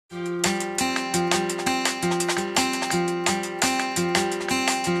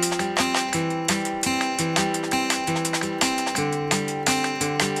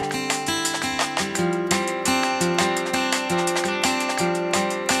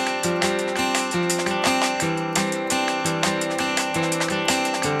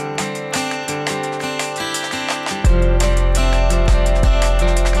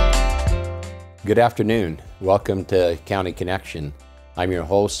Good afternoon. Welcome to County Connection. I'm your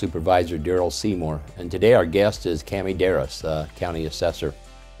host, Supervisor Daryl Seymore, and today our guest is Cammy Darris, County Assessor.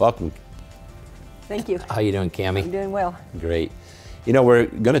 Welcome. Thank you. How you doing, Cammy? I'm doing well. Great. You know, we're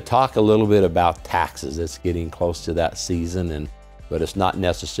going to talk a little bit about taxes. It's getting close to that season, but it's not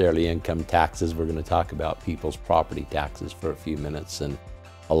necessarily income taxes. We're going to talk about people's property taxes for a few minutes, and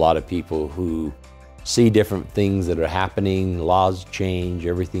a lot of people who see different things that are happening, laws change,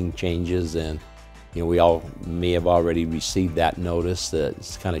 everything changes, and you know, we all may have already received that notice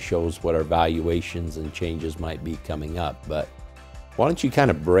that kind of shows what our valuations and changes might be coming up. But why don't you kind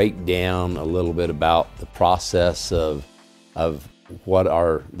of break down a little bit about the process of what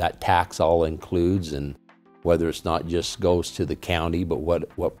that tax all includes, and whether it's not just goes to the county, but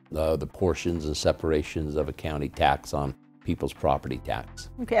what the portions and separations of a county tax on people's property tax.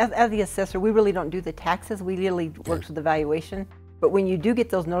 Okay, as the assessor, we really don't do the taxes. We really work with the valuation. But when you do get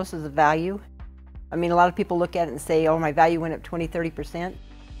those notices of value, I mean, a lot of people look at it and say, oh, my value went up 20–30%.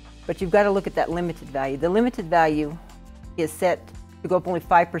 But you've got to look at that limited value. The limited value is set to go up only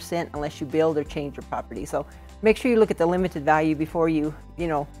 5% unless you build or change your property. So make sure you look at the limited value before you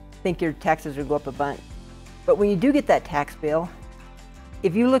think your taxes will go up a bunch. But when you do get that tax bill,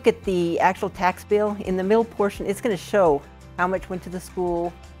 if you look at the actual tax bill, in the middle portion, it's going to show how much went to the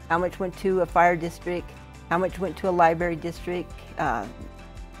school, how much went to a fire district, how much went to a library district.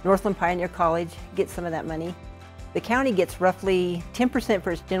 Northland Pioneer College gets some of that money. The county gets roughly 10%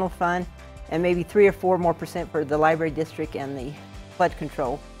 for its general fund and maybe 3 or 4 more percent for the library district and the flood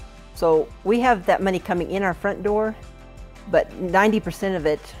control. So we have that money coming in our front door, but 90% of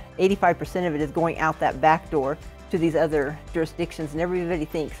it, 85% of it is going out that back door to these other jurisdictions, and everybody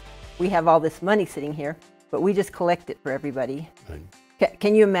thinks we have all this money sitting here, but we just collect it for everybody. Right.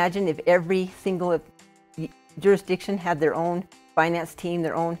 Can you imagine if every single jurisdiction had their own finance team,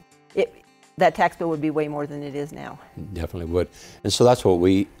 that tax bill would be way more than it is now. Definitely would. And so that's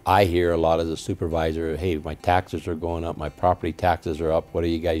what I hear a lot as a supervisor. Hey, my taxes are going up, my property taxes are up, what are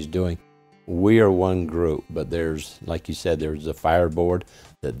you guys doing? We are one group, but there's, like you said, there's a fire board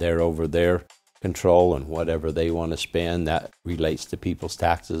that they're over their control, and whatever they want to spend, that relates to people's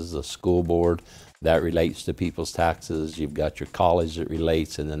taxes. The school board, that relates to people's taxes. You've got your college that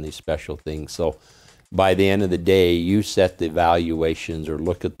relates, and then these special things. So by the end of the day, you set the valuations or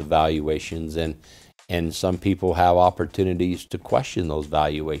look at the valuations, and some people have opportunities to question those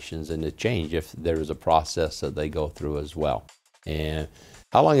valuations and to change if there is a process that they go through as well. And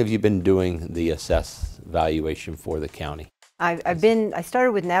how long have you been doing the valuation for the county? I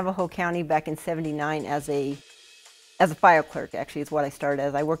started with Navajo County back in '79 as a file clerk. Actually, is what I started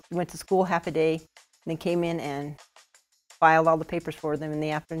as. I went to school half a day, and then came in and filed all the papers for them in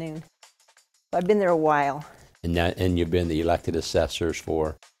the afternoon. So I've been there a while. And you've been the elected assessors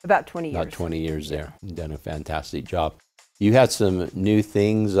for about 20 years. About 20 years there. You've done a fantastic job. You had some new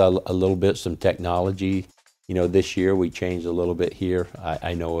things, a little bit, some technology. You know, this year we changed a little bit here.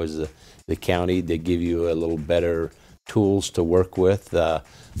 I know as the county, they give you a little better tools to work with. I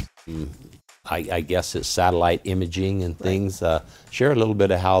guess it's satellite imaging and things. Right. Share a little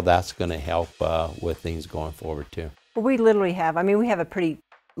bit of how that's going to help with things going forward too. Well, we literally have, we have a pretty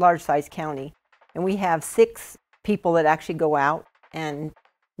large-sized county, and we have 6 people that actually go out and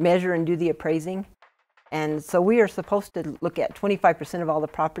measure and do the appraising. And so we are supposed to look at 25% of all the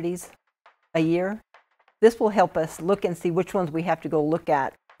properties a year. This will help us look and see which ones we have to go look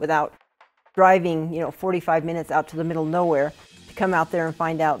at without driving, 45 minutes out to the middle of nowhere to come out there and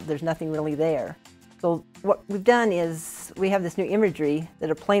find out there's nothing really there. So what we've done is we have this new imagery that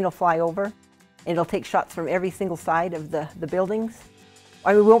a plane will fly over, and it'll take shots from every single side of the buildings.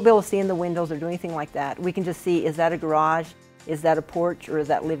 We won't be able to see in the windows or do anything like that. We can just see, is that a garage, is that a porch, or is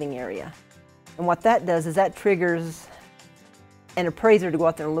that living area? And what that does is that triggers an appraiser to go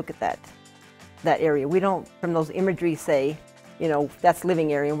out there and look at that area. We don't, from those imagery, say, that's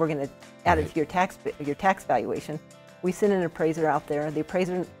living area and we're going to add it to your tax valuation. We send an appraiser out there. The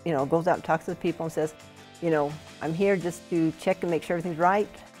appraiser, goes out and talks to the people and says, I'm here just to check and make sure everything's right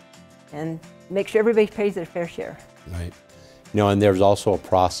and make sure everybody pays their fair share. Right. And there's also a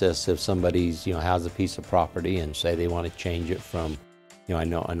process if somebody's, has a piece of property and say they want to change it from, I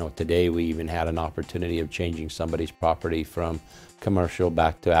know today we even had an opportunity of changing somebody's property from commercial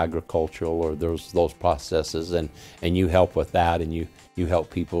back to agricultural, or those processes, and you help with that, and you help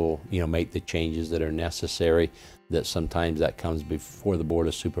people, make the changes that are necessary, that sometimes that comes before the Board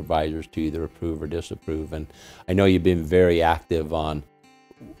of Supervisors to either approve or disapprove. And I know you've been very active on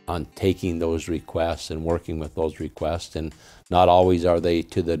taking those requests and working with those requests, and not always are they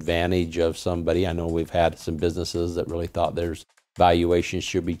to the advantage of somebody. I know we've had some businesses that really thought there's valuation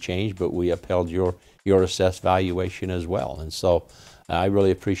should be changed, but we upheld your assessed valuation as well. And so I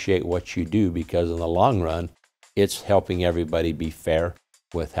really appreciate what you do, because in the long run, it's helping everybody be fair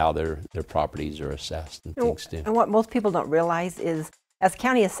with how their properties are assessed and things too. And what most people don't realize is, as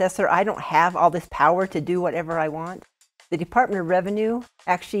county assessor, I don't have all this power to do whatever I want. The Department of Revenue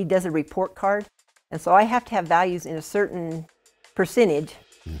actually does a report card, and so I have to have values in a certain percentage,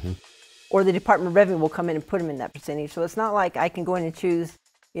 or the Department of Revenue will come in and put them in that percentage. So it's not like I can go in and choose,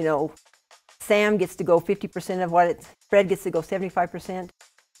 you know, Sam gets to go 50% of what it's, Fred gets to go 75%.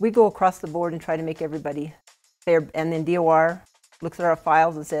 We go across the board and try to make everybody fair, and then DOR looks at our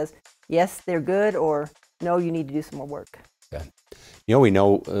files and says, yes, they're good, or no, you need to do some more work. Okay. You know, we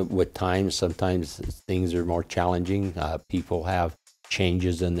know with time, sometimes things are more challenging. People have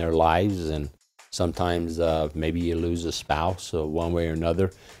changes in their lives, and sometimes maybe you lose a spouse one way or another,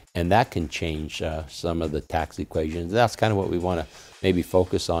 and that can change some of the tax equations. That's kind of what we want to maybe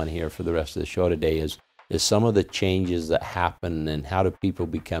focus on here for the rest of the show today, is some of the changes that happen, and how do people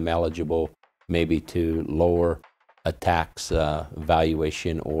become eligible maybe to lower a tax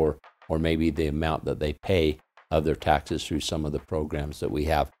valuation, or maybe the amount that they pay of their taxes through some of the programs that we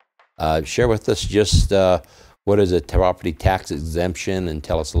have. Share with us just what is a property tax exemption, and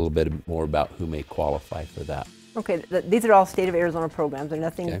tell us a little bit more about who may qualify for that. Okay, these are all state of Arizona programs. They're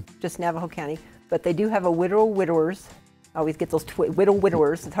nothing just Navajo County, but they do have a widowers. I always get those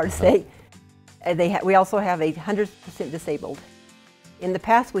widowers, it's hard to say. We also have a 100% disabled. In the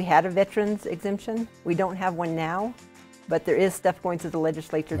past, we had a veterans exemption. We don't have one now, but there is stuff going through the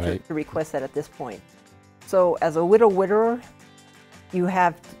legislature to request that at this point. So as a widower, you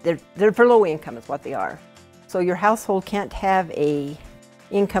have, they're for low income is what they are. So your household can't have a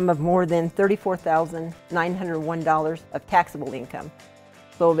income of more than $34,901 of taxable income.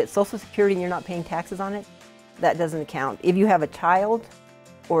 So if it's Social Security and you're not paying taxes on it, that doesn't count. If you have a child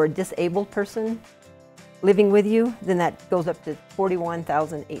or a disabled person living with you, then that goes up to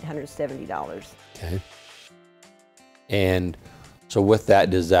 $41,870. Okay. And so with that,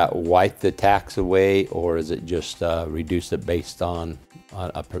 does that wipe the tax away, or is it just reduce it based on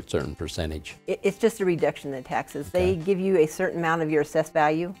a certain percentage? It's just a reduction in taxes. Okay. They give you a certain amount of your assessed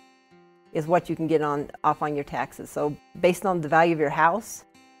value is what you can get off on your taxes. So based on the value of your house,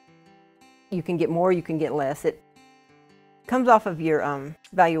 you can get more, you can get less. It comes off of your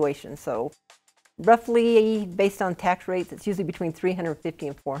valuation. So roughly, based on tax rates, it's usually between $350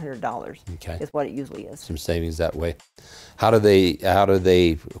 and $400 is what it usually is. Some savings that way. How do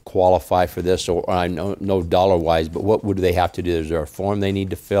they qualify for this? Or I know no dollar-wise, but what would they have to do? Is there a form they need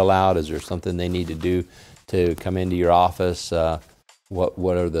to fill out? Is there something they need to do to come into your office?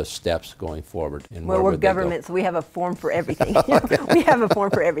 What are the steps going forward? And well, we're government, so we have a form for everything. We have a form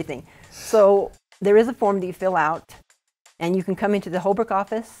for everything. So there is a form that you fill out, and you can come into the Holbrook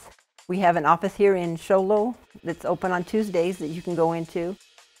office. We have an office here in Show Low that's open on Tuesdays that you can go into.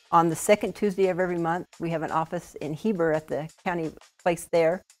 On the second Tuesday of every month, we have an office in Heber at the county place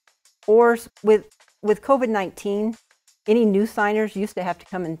there. Or with COVID-19, any new signers used to have to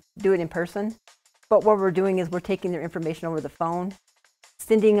come and do it in person. But what we're doing is we're taking their information over the phone,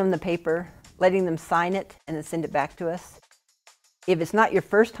 sending them the paper, letting them sign it, and then send it back to us. If it's not your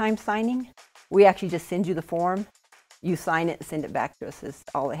first time signing, we actually just send you the form. You sign it and send it back to us is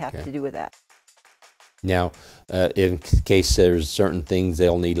all they have to do with that. Now, in case there's certain things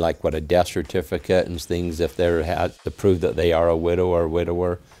they'll need, like a death certificate and things, if they're to prove that they are a widow or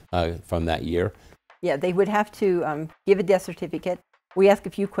widower from that year. Yeah, they would have to give a death certificate. We ask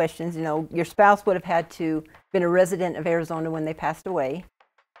a few questions. You know, your spouse would have had to been a resident of Arizona when they passed away.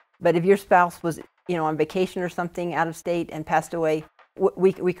 But if your spouse was, you know, on vacation or something out of state and passed away,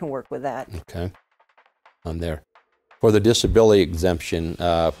 we can work with that. Okay, on there. For the disability exemption,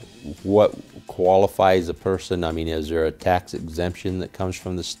 what qualifies a person? I mean, is there a tax exemption that comes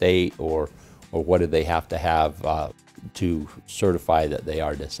from the state, or what do they have to certify that they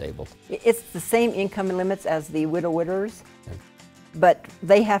are disabled? It's the same income limits as the widowers, okay. But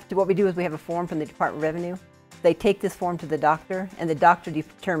they have to, what we do is we have a form from the Department of Revenue. They take this form to the doctor, and the doctor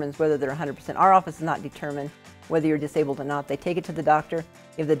determines whether they're 100%. Our office does not determine whether you're disabled or not. They take it to the doctor.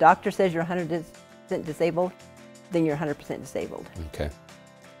 If the doctor says you're 100% disabled, then you're 100% disabled. Okay.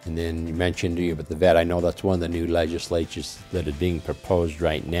 And then you mentioned but the vet, I know that's one of the new legislatures that is being proposed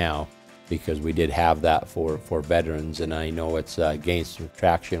right now, because we did have that for veterans, and I know it's gained some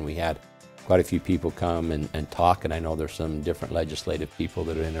traction. We had quite a few people come and talk, and I know there's some different legislative people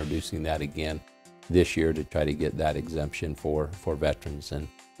that are introducing that again this year to try to get that exemption for veterans. And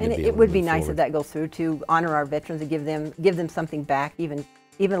it would be nice if that goes through, to honor our veterans and give them something back, even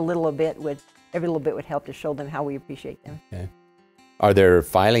a little bit would. Every little bit would help to show them how we appreciate them. Okay. Are there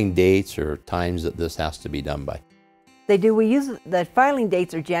filing dates or times that this has to be done by? They do. We use the filing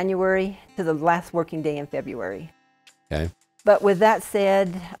dates are January to the last working day in February. Okay. But with that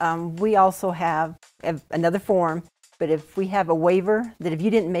said, we also have another form, but if we have a waiver that if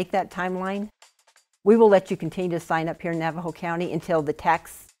you didn't make that timeline, we will let you continue to sign up here in Navajo County until the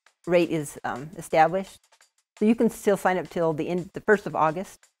tax rate is established. So you can still sign up till the 1st of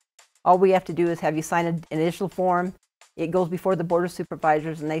August. All we have to do is have you sign an initial form. It goes before the Board of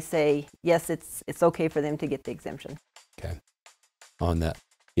Supervisors and they say, yes, it's okay for them to get the exemption. Okay. On that.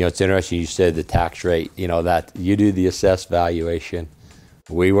 You know, it's interesting you said the tax rate, you know, that you do the assessed valuation,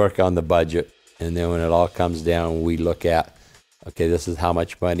 we work on the budget, and then when it all comes down, we look at, okay, this is how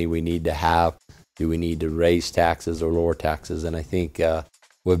much money we need to have. Do we need to raise taxes or lower taxes? And I think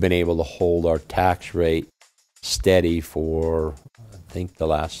we've been able to hold our tax rate steady for, I think, the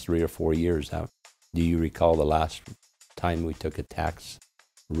last 3 or 4 years. Do you recall the last time we took a tax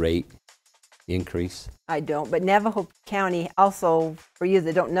rate increase? I don't, but Navajo County also, for you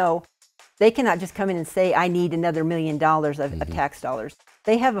that don't know, they cannot just come in and say, I need another $1 million of tax dollars.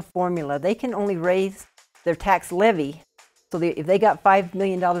 They have a formula. They can only raise their tax levy. So if they got $5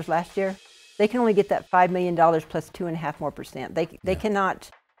 million last year, they can only get that $5 million plus 2.5% more. They cannot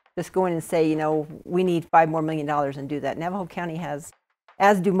just go in and say, you know, we need $5 more million and do that. Navajo County has,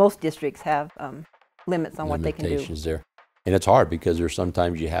 as do most districts, have limits on what they can do. Limitations there. And it's hard because there's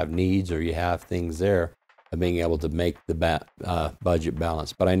sometimes you have needs or you have things there of being able to make the budget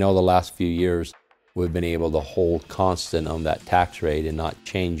balance. But I know the last few years we've been able to hold constant on that tax rate and not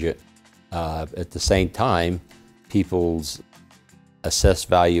change it. At the same time, people's assessed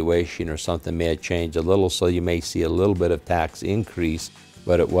valuation or something may have changed a little, so you may see a little bit of tax increase,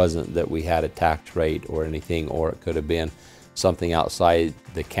 but it wasn't that we had a tax rate or anything, or it could have been something outside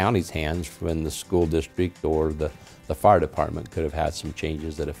the county's hands from the school district or the fire department could have had some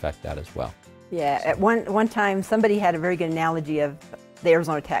changes that affect that as well. Yeah, at one time somebody had a very good analogy of the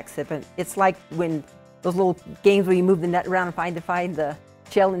Arizona tax SIP. It's like when those little games where you move the nut around and find the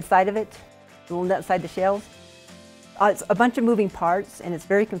shell inside of it, the little nut inside the shells. It's a bunch of moving parts and it's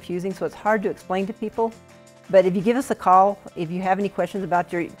very confusing, so it's hard to explain to people. But if you give us a call, if you have any questions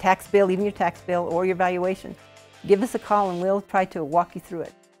about your tax bill, even your tax bill or your valuation, give us a call and we'll try to walk you through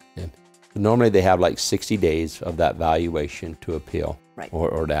it. Yeah. Normally they have like 60 days of that valuation to appeal, right,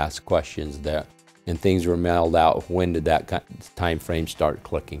 or to ask questions there. And things were mailed out. When did that time frame start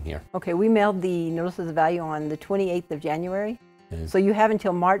clicking here? Okay, we mailed the notices of value on the 28th of January. Okay. So you have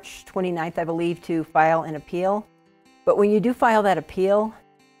until March 29th, I believe, to file an appeal. But when you do file that appeal,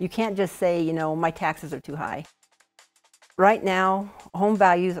 you can't just say, you know, my taxes are too high. Right now, home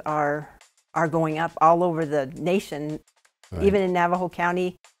values are going up all over the nation, right, even in Navajo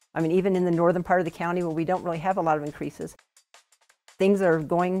County. I mean, even in the northern part of the county where we don't really have a lot of increases. Things are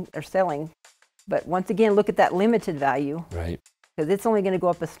selling. But once again, look at that limited value. Right. Because it's only going to go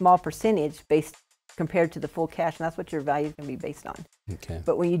up a small percentage based compared to the full cash, and that's what your value is going to be based on. Okay.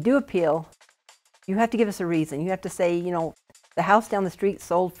 But when you do appeal, you have to give us a reason. You have to say, you know, the house down the street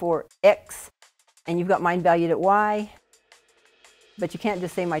sold for X, and you've got mine valued at Y, but you can't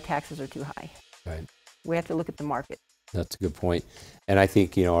just say my taxes are too high. Right. We have to look at the market. That's a good point. And I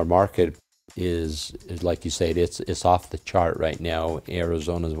think, you know, our market is like you said, it's off the chart right now.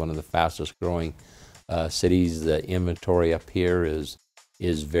 Arizona is one of the fastest growing cities. The inventory up here is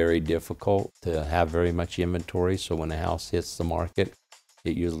very difficult to have very much inventory. So when a house hits the market,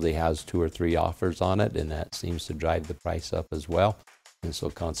 it usually has 2 or 3 offers on it, and that seems to drive the price up as well. And so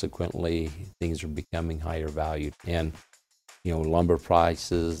consequently, things are becoming higher valued. And, you know, lumber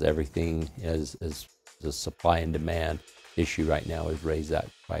prices, everything is the supply and demand issue right now has raised that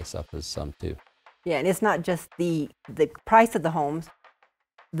price up as some too. Yeah, and it's not just the price of the homes,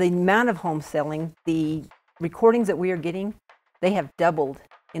 the amount of homes selling, the recordings that we are getting, they have doubled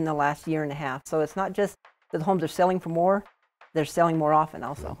in the last year and a half. So it's not just that the homes are selling for more, they're selling more often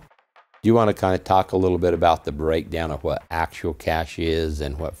also. Do you want to kind of talk a little bit about the breakdown of what actual cash is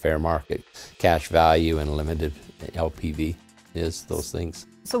and what fair market cash value and limited LPV is, those things?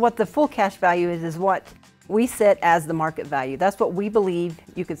 So what the full cash value is what we set as the market value. That's what we believe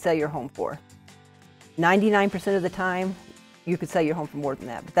you could sell your home for. 99% of the time, you could sell your home for more than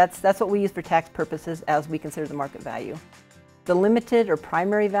that. But that's what we use for tax purposes as we consider the market value. The limited or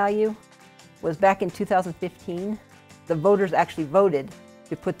primary value was back in 2015. The voters actually voted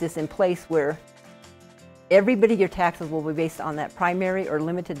to put this in place where every bit of your taxes will be based on that primary or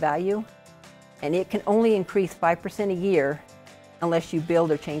limited value, and it can only increase 5% a year unless you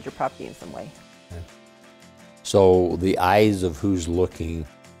build or change your property in some way. Okay. So the eyes of who's looking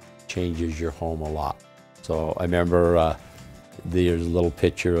changes your home a lot. So I remember there's a little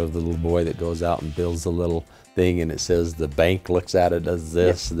picture of the little boy that goes out and builds the little thing, and it says the bank looks at it as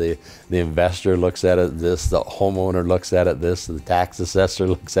this, the investor looks at it this, the homeowner looks at it this, the tax assessor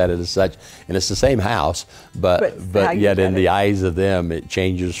looks at it as such, and it's the same house, but yet in the eyes of them it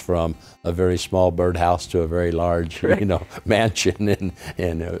changes from a very small birdhouse to a very large mansion, and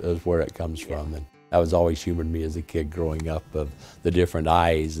is where it comes from. And that was always humored me as a kid growing up, of the different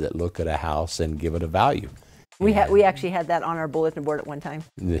eyes that look at a house and give it a value. We actually had that on our bulletin board at one time.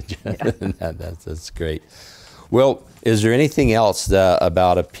 That's great. Well, is there anything else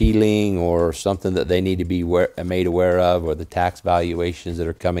about appealing or something that they need to be made aware of, or the tax valuations that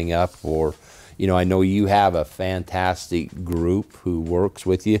are coming up? Or, I know you have a fantastic group who works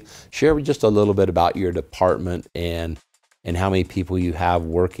with you. Share just a little bit about your department and how many people you have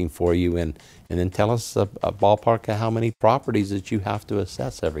working for you, and then tell us a ballpark of how many properties that you have to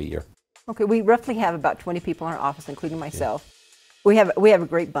assess every year. Okay, we roughly have about 20 people in our office, including myself. Yeah. We have a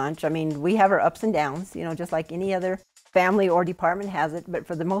great bunch. I mean, we have our ups and downs, just like any other family or department has it. But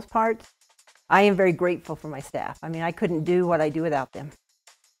for the most part, I am very grateful for my staff. I mean, I couldn't do what I do without them.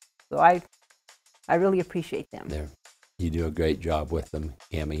 So I really appreciate them. You do a great job with them,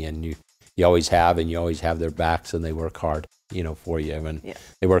 Cammy, and you always have, and you always have their backs, and they work hard, for you. And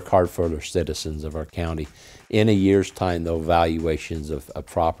they work hard for the citizens of our county. In a year's time, though, valuations of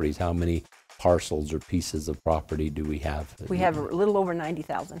properties, how many parcels or pieces of property do we have? We have a little over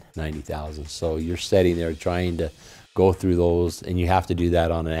 90,000. 90,000. So you're sitting there trying to go through those, and you have to do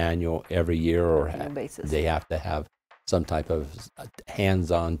that on an annual, every year, or basis. They have to have some type of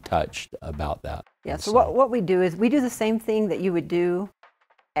hands-on touch about that. Yeah, so what we do is we do the same thing that you would do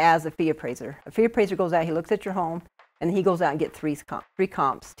as a fee appraiser. A fee appraiser goes out, he looks at your home, and he goes out and gets three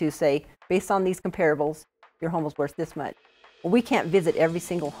comps to say, based on these comparables, your home is worth this much. Well, we can't visit every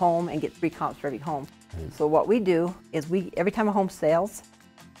single home and get 3 comps for every home. So what we do is every time a home sells,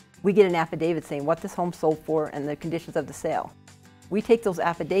 we get an affidavit saying what this home sold for and the conditions of the sale. We take those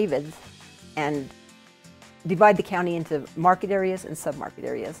affidavits and divide the county into market areas and sub-market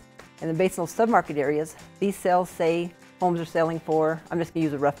areas. And then based on those sub-market areas, these sales say homes are selling for, I'm just going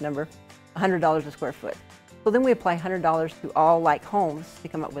to use a rough number, $100 a square foot. So then we apply $100 to all like homes to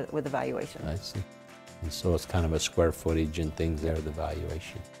come up with a valuation. I see. And so it's kind of a square footage and things there, the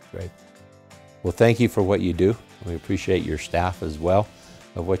valuation. Great. Well, thank you for what you do. We appreciate your staff as well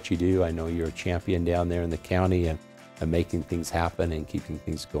of what you do. I know you're a champion down there in the county and making things happen and keeping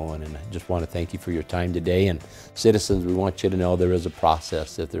things going. And I just want to thank you for your time today. And citizens, we want you to know there is a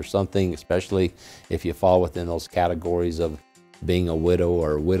process. If there's something, especially if you fall within those categories of being a widow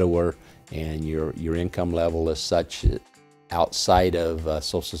or a widower, and your income level is such outside of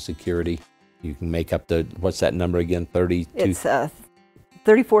Social Security, you can make up to, what's that number again, 32? It's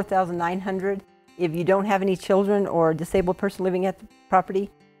 $34,900 if you don't have any children or a disabled person living at the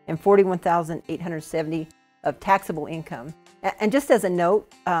property, and $41,870 of taxable income. And just as a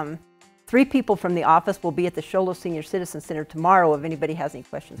note, 3 people from the office will be at the Sholo Senior Citizen Center tomorrow if anybody has any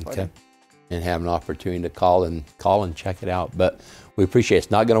questions for them. And have an opportunity to call and check it out. But we appreciate it.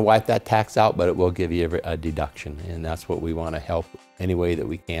 It's not going to wipe that tax out, but it will give you a deduction. And that's what we want to help any way that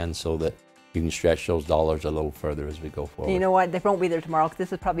we can, so that you can stretch those dollars a little further as we go forward. And you know what? They won't be there tomorrow because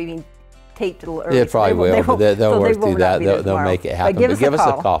this is probably being taped a little early. It probably will. They'll work through that. They'll make it happen. But give us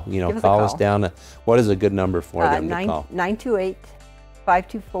a call. Call us down. What is a good number for them to call?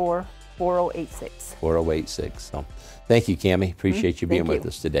 928-524-4086. 4086. So, thank you, Cammy. Appreciate you being with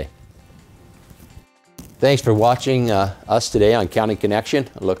us today. Thanks for watching us today on County Connection.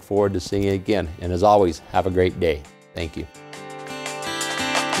 I look forward to seeing you again. And as always, have a great day. Thank you.